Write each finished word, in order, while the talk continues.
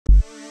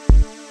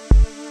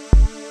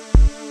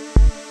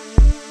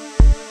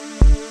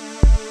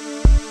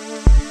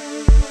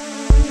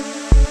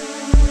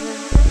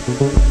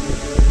Hello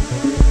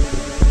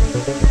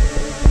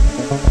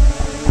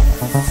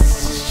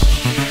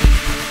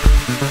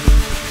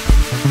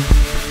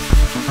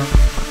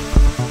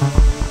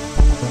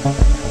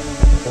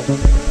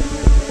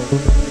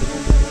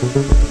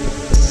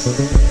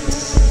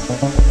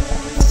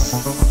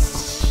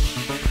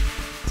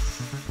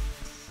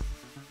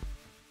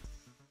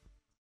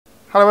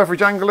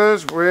average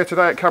anglers, we're here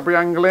today at Cadbury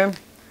Angling,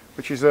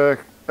 which is a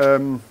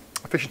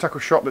fishing tackle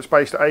shop that's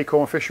based at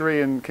Acorn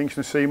Fishery in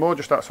Kingston Seymour,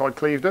 just outside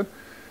Clevedon.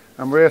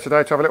 And we're here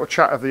today to have a little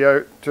chat of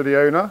to the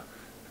owner.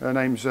 Her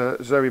name's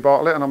Zoe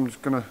Bartlett, and I'm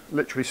just going to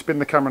literally spin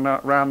the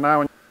camera around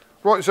now.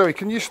 Right, Zoe,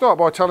 can you start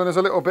by telling us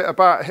a little bit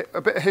about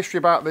a bit of history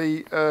about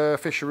the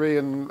fishery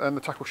and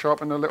the tackle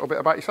shop, and a little bit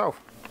about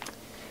yourself?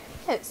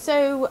 Yeah,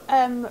 so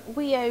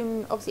we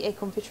own obviously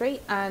Acorn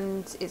Fishery,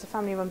 and it's a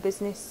family-run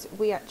business.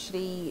 We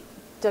actually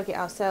dug it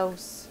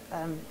ourselves,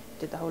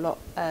 did the whole lot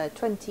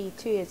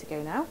 22 years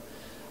ago now.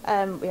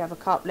 We have a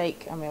carp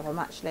lake and we have a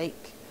match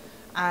lake,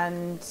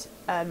 and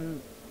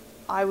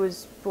I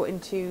was brought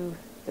into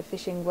the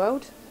fishing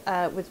world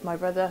with my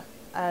brother.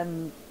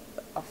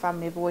 Our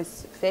family have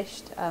always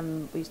fished.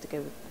 We used to go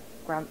with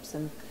Gramps,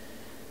 and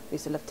we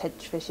used to love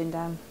tench fishing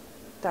down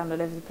all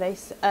over the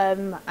place,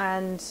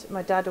 and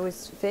my dad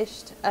always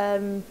fished,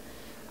 and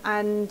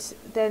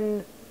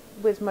then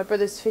with my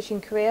brother's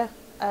fishing career,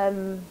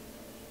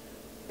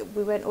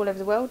 we went all over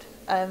the world,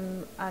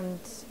 and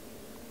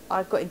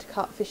I got into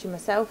carp fishing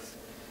myself,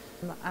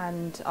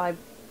 and I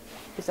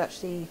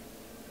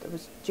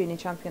was junior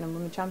champion and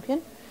women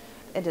champion.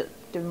 Ended up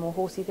doing more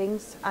horsey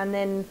things, and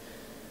then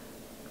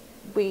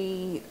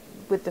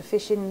with the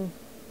fishing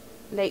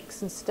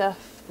lakes and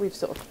stuff, we've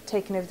sort of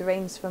taken over the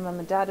reins from mum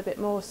and dad a bit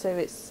more, so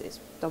it's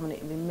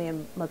dominated me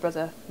and my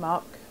brother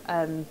Mark.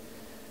 As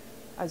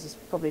you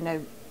probably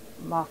know,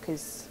 Mark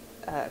is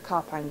a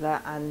carp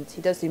angler, and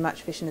he does do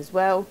match fishing as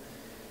well.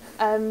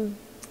 And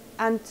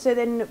so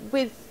then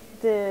with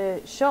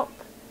the shop,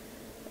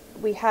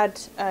 we had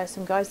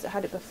some guys that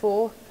had it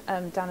before,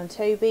 Dan and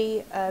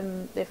Toby.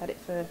 They've had it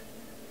for,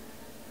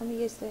 how many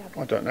years did they have it?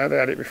 I don't know, they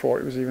had it before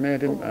it was even here,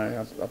 didn't they?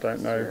 I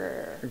don't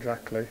know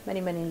exactly. Many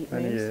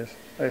years.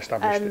 They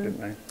established it, didn't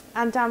they?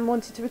 And Dan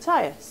wanted to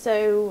retire,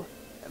 so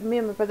me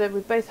and my brother, we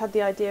both had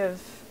the idea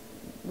of,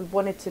 we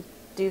wanted to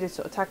do this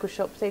sort of tackle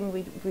shop thing.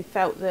 We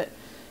felt that,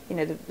 you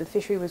know, the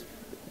fishery was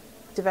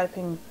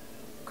developing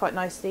quite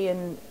nicely,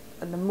 and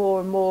the more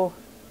and more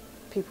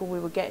people we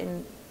were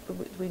getting,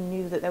 we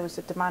knew that there was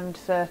a demand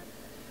for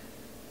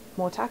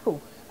more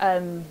tackle,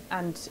 and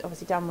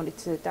obviously Dan wanted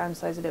to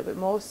downsize a little bit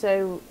more,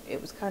 so it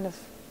was kind of,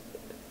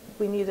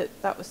 we knew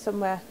that was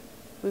somewhere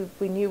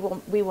we knew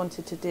what we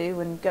wanted to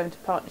do, and go into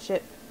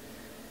partnership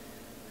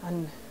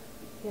and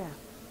yeah,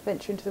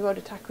 venture into the world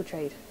of tackle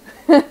trade.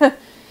 How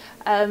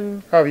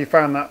have you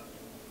found that,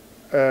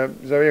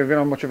 Zoe? Have you been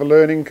on much of a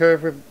learning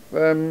curve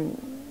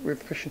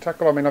with fishing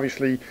tackle? I mean,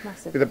 obviously,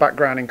 Massive. with a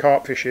background in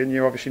carp fishing,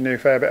 you obviously knew a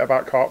fair bit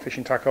about carp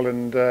fishing tackle.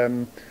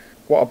 And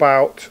what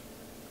about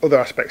other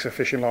aspects of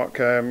fishing, like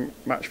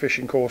match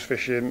fishing, course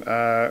fishing,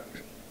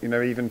 you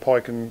know, even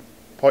pike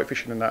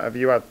fishing and that? Have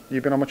you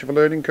been on much of a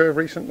learning curve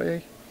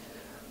recently?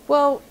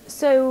 Well,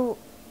 so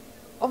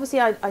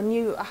obviously I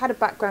had a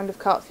background of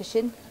carp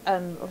fishing.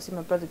 Obviously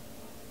my brother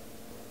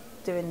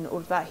doing all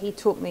of that, he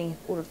taught me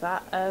all of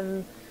that.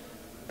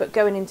 But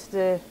going into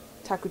the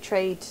tackle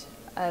trade,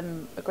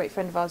 a great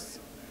friend of ours,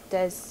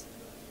 Des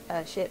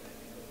Ship,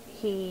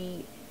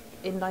 he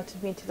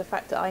enlightened me to the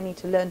fact that I need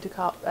to learn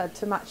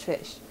to match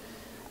fish,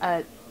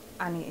 and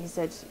he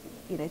said,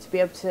 you know, to be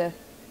able to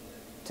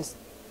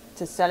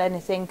sell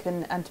anything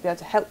and to be able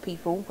to help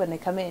people when they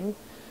come in,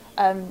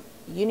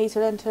 you need to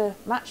learn to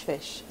match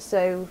fish.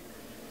 So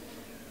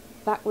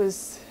that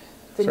was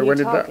the new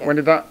target. When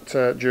did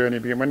that journey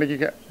begin?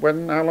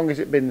 How long has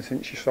it been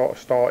since you sort of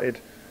started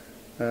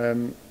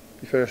you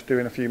first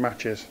doing a few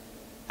matches?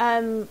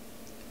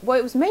 Well,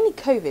 it was mainly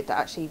COVID that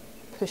actually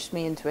pushed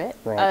me into it.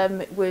 Right.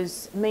 It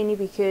was mainly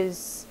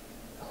because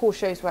horse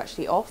shows were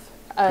actually off,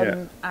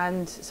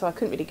 and so I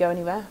couldn't really go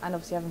anywhere, and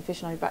obviously having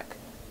fish in my back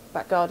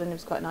garden, it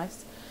was quite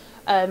nice.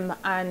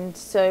 And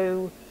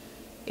so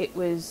it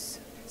was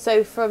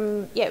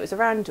it was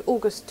around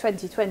August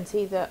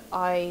 2020 that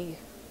I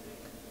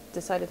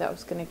decided that I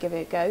was going to give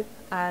it a go,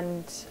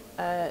 and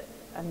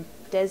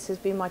Des has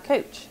been my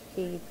coach.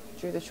 He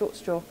drew the short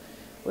straw,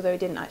 although he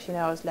didn't actually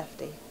know I was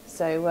lefty.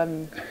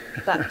 So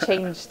that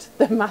changed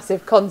the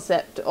massive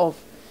concept of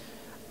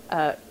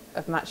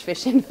match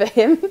fishing for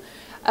him.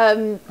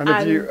 And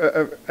have you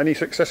any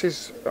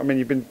successes? I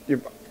mean,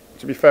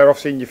 to be fair, I've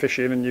seen you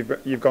fishing, and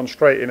you've gone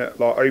straight in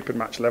at like open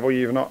match level.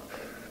 You've not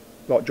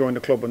like joined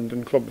the club and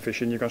done club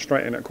fishing. You've gone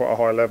straight in at quite a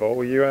high level.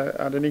 Have you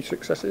had any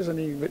successes,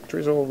 any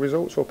victories or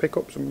results or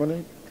pickups and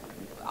money?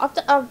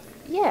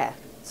 Yeah,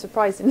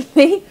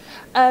 surprisingly.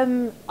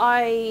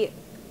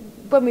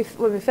 When we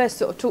first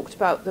sort of talked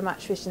about the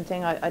match fishing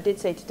thing, I did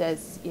say to Des,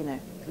 you know,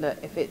 look,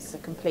 if it's a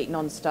complete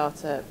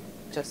non-starter,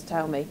 just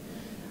tell me.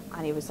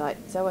 And he was like,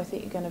 so I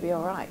think you're going to be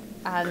all right.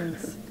 And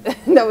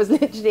that was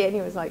literally, and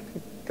he was like,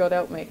 God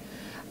help me.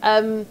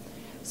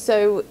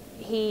 So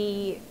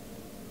we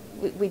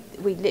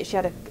literally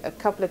had a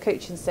couple of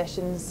coaching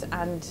sessions,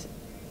 and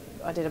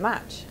I did a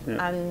match,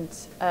 and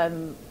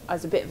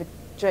as a bit of a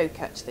joke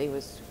actually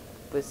was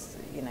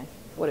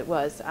what it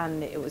was,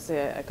 and it was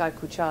a guy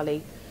called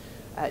Charlie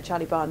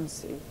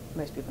Barnes, who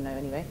most people know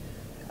anyway.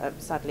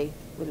 Sadly,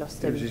 we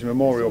lost him. It was his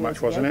memorial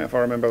match, wasn't it? If I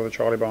remember the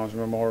Charlie Barnes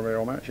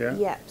memorial match, yeah.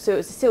 Yeah. So it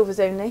was the silvers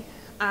only,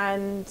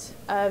 and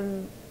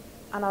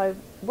I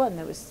won.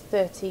 There was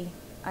 30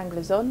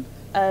 anglers on,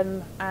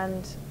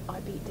 and I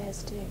beat Des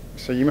too.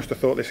 So you must have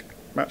thought this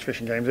match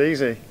fishing game's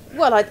easy.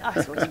 Well, I thought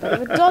it was a bit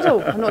of a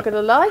doddle. I'm not going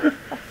to lie.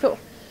 I thought,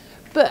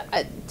 but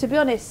to be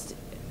honest,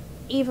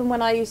 even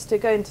when I used to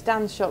go into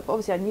Dan's shop,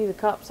 obviously I knew the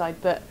carp side,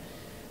 but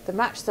the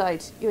match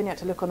side, you only had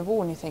to look on the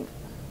wall and you think,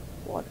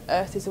 what on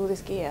earth is all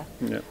this gear?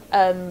 Yeah.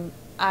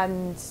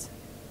 And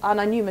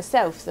I knew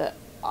myself that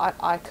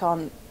I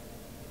can't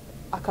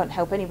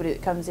help anybody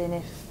that comes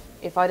in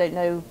if I don't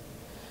know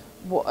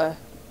what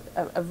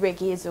a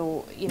rig is,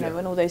 or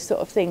and all those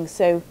sort of things.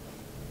 So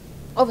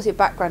obviously a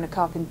background of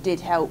carping did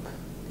help.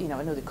 I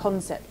know the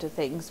concept of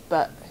things,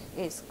 but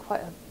it's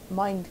quite a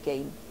mind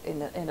game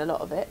in a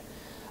lot of it.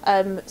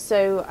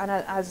 So, and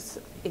as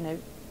Des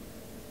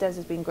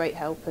has been great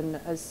help and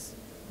has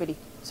really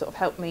sort of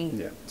helped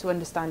me to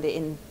understand it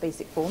in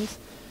basic forms,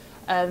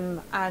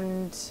 and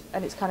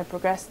it's kind of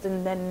progressed,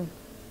 and then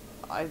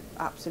I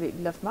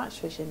absolutely love match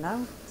fishing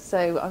now.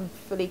 So I'm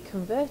fully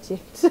converted.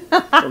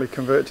 Fully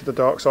converted to the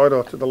dark side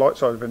or to the light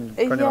side,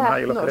 depending on how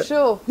you look at it.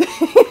 Sure.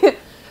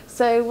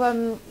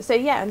 So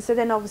yeah, and so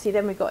then obviously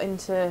we got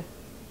into,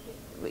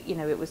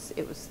 it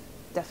was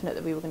definite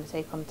that we were going to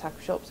take on the tackle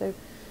shop. So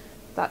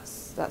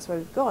that's where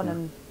we've gone.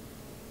 And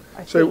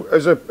so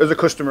as a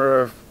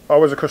customer I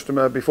was a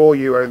customer before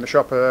you owned the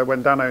shop,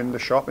 when Dan owned the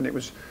shop,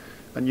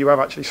 and you have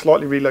actually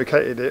slightly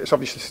relocated it. It's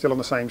obviously still on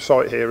the same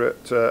site here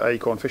at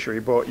Acorn Fishery,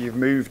 but you've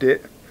moved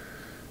it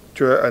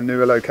to a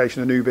newer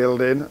location, a new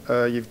building.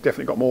 You've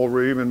definitely got more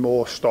room and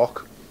more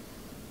stock.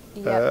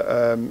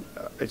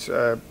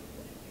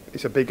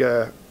 It's a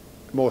bigger,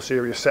 more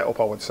serious setup,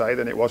 I would say,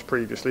 than it was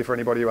previously for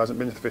anybody who hasn't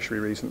been to the fishery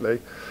recently.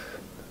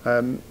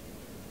 Have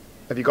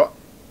you got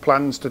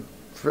plans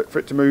for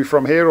it to move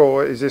from here,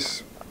 or is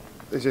this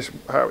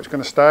how it's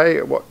going to stay?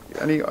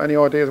 Any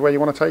ideas where you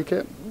want to take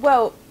it?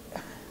 Well,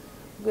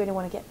 we really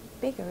want to get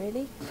bigger,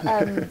 really.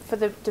 For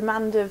the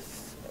demand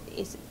of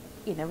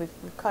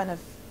we've kind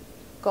of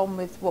gone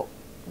with what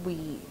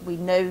we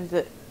know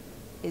that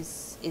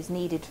is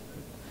needed,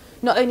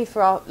 not only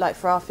for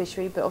our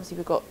fishery, but obviously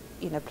we've got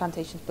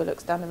plantations,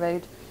 bullocks down the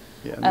road.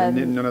 Yeah,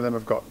 and none of them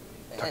have got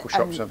tackle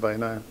shops, have they?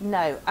 No.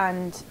 No,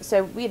 and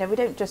so we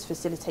don't just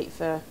facilitate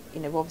for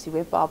obviously we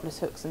have barbless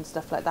hooks and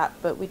stuff like that,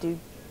 but we do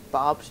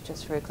barbs,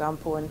 just for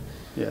example, and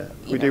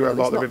we do have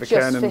the River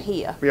Cairn, and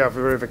here. We have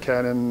the River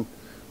Cairn and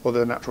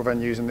other natural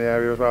venues in the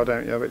area as well,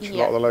 don't you? Which a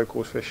lot of the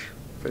locals fish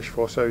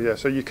for. So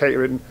so you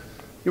cater in.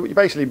 You're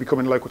basically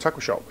becoming a local tackle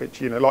shop, which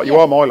you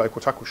are my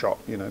local tackle shop.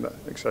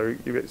 So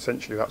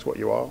essentially that's what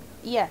you are.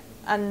 Yeah,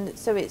 and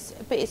so it's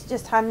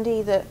just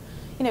handy that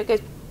it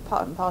goes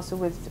part and parcel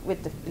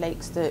with the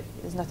lakes, that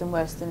there's nothing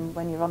worse than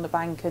when you're on the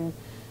bank and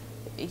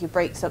you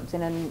break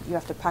something and you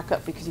have to pack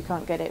up because you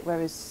can't get it.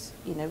 Whereas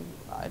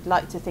I'd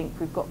like to think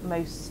we've got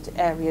most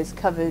areas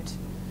covered,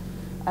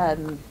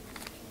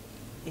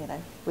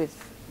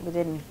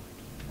 within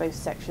both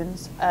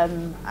sections,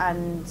 and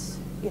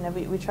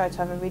we try to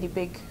have a really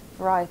big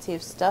variety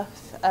of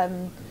stuff.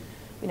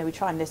 We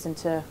try and listen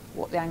to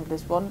what the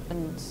anglers want,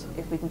 and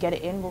if we can get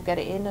it in, we'll get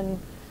it in, and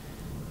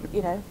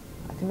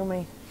I can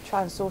normally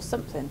try and source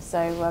something.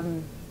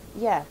 So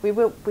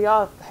we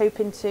are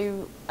hoping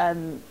to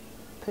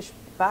push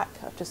back.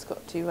 I've just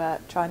got to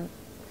try and.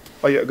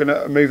 Are you going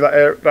to move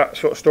that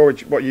sort of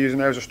storage? What you're using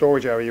there as a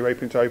storage area? You're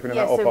open to opening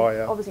that up?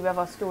 So obviously we have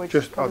our storage.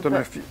 I don't know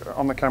if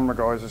on the camera,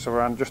 guys, it's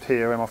around just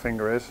here where my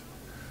finger is.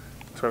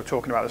 So we're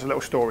talking about, there's a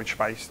little storage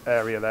space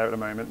area there at the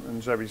moment,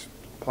 and Zoe's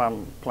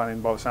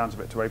planning, by the sounds of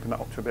it, to open that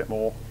up to a bit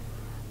more.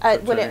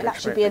 Well, it'll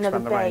actually be another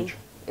bay.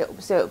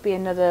 It'll be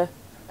another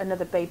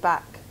bay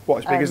back.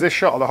 What, as big as this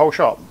shop, or the whole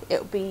shop?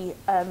 It'll be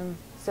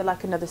so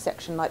like another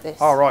section like this.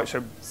 Oh right,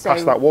 so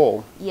past that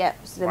wall. Yeah,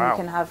 so then we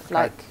can have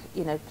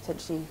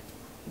potentially.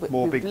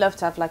 We'd big. love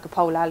to have like a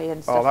pole alley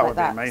and stuff that like would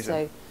that. Be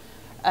amazing. So,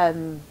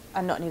 and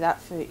not only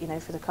that, for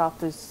for the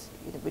carpers,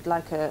 we'd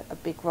like a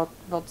big rod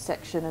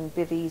section and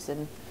bivvies,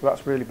 and so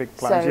that's really big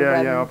plans.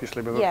 So,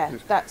 obviously.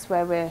 That's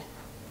where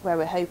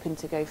we're hoping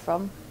to go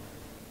from.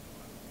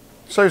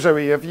 So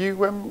Zoe, have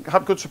you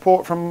had good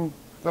support from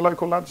the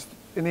local lads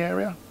in the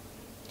area?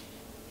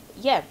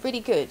 Yeah, really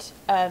good.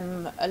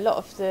 A lot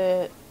of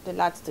the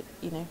lads that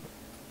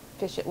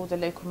fish at all the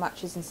local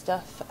matches and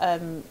stuff,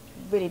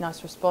 really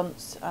nice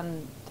response,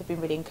 and they've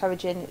been really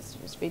encouraging.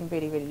 It's been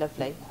really, really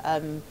lovely.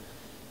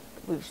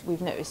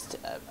 We've noticed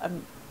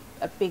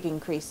a big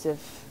increase of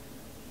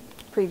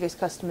previous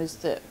customers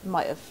that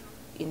might have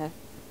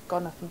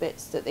gone up in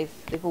bits, that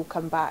they've all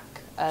come back,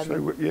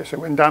 So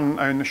when Dan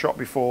owned the shop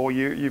before,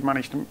 you've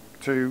managed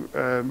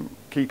to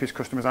keep his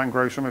customers and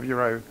grow some of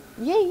your own.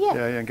 Yeah,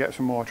 And get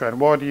some more trade.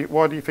 Why do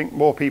you think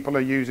more people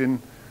are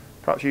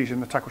perhaps using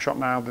the tackle shop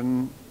now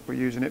than were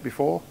using it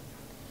before?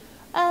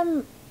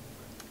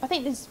 I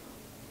think there's,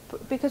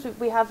 because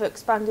we have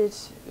expanded.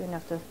 We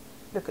have to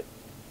look at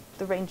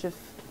the range of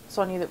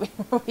Sonia that we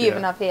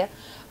even have here.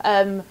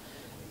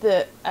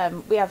 That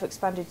we have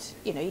expanded.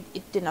 You know,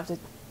 it didn't have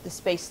the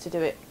space to do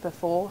it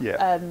before.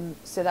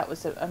 So that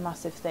was a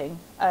massive thing,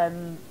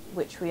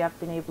 which we have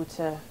been able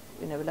to.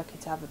 You know, we're lucky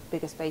to have a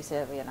bigger space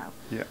area now.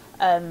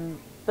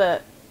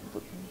 But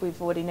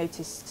we've already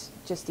noticed,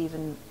 just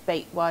even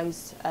bait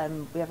wise,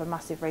 we have a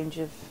massive range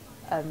of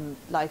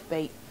live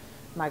bait,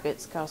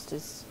 maggots,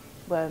 casters,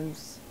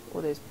 worms,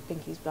 all those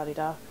pinkies, bloody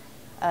da.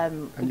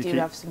 We do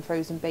have some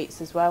frozen baits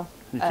as well.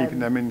 You're keeping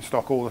them in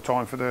stock all the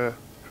time for the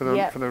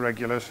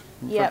regulars,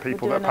 for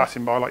people that are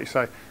passing by, like you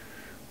say.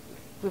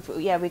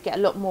 We get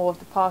a lot more of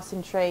the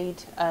passing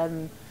trade.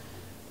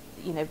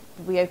 You know,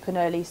 we open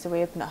early, so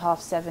we open at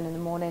 7:30 in the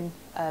morning.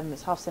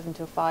 It's 7:30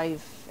 till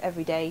 5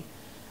 every day,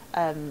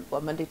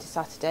 Monday to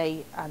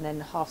Saturday, and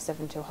then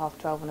 7:30 till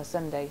 12:30 on a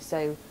Sunday.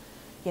 So,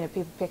 you know,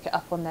 people pick it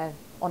up on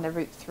their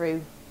route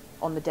through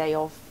on the day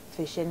of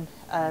fishing.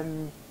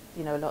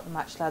 You know, a lot of the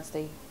match lads,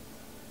 they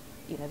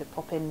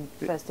pop in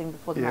first thing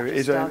before the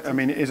match starts. I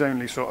mean, it is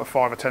only sort of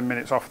 5 or 10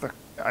 minutes off the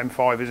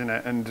M5, isn't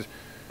it? And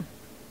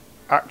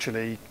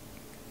actually,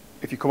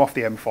 if you come off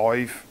the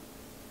M5,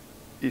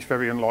 it's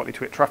very unlikely to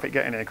hit traffic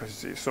getting here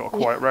because it's sort of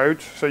quiet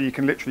roads. So you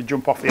can literally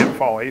jump off the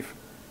M5.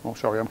 Oh,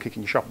 sorry, I'm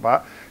kicking your shop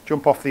about.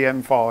 Jump off the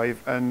M5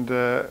 and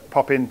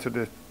pop into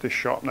the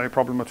shop, no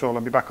problem at all,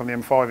 and be back on the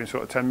M5 in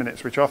sort of 10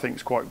 minutes, which I think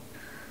is quite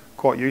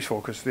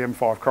useful because the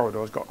M5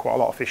 corridor's got quite a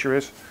lot of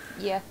fisheries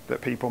that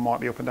people might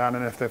be up and down,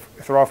 and if they're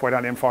halfway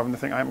down the M5 and they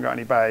think I haven't got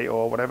any bait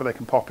or whatever, they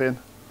can pop in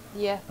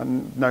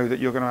and know that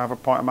you're going to have a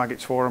pint of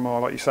maggots for them, or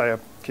like you say, a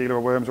kilo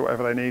of worms or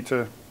whatever they need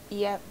to.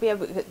 We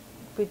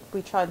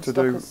try and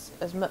stock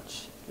as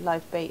much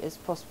live bait as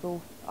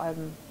possible.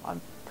 I'm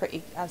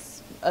pretty,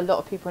 as a lot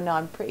of people know,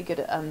 I'm pretty good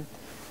at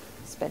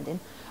spending,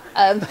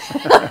 and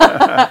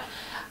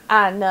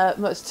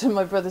much to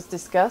my brother's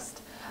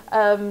disgust,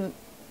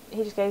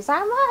 he just goes,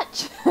 "How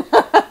much?"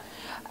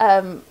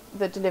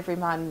 The delivery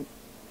man,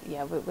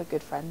 we're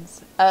good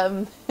friends.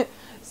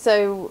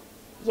 So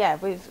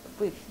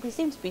we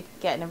seem to be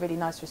getting a really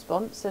nice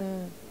response,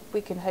 and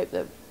we can hope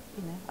that,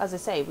 you know, as I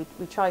say,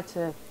 we try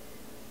to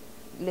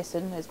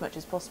listen as much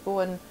as possible,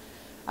 and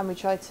we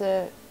try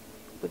to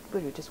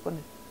we just want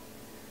to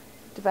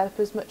develop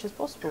as much as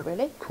possible,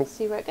 really. Cool.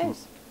 See where it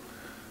goes.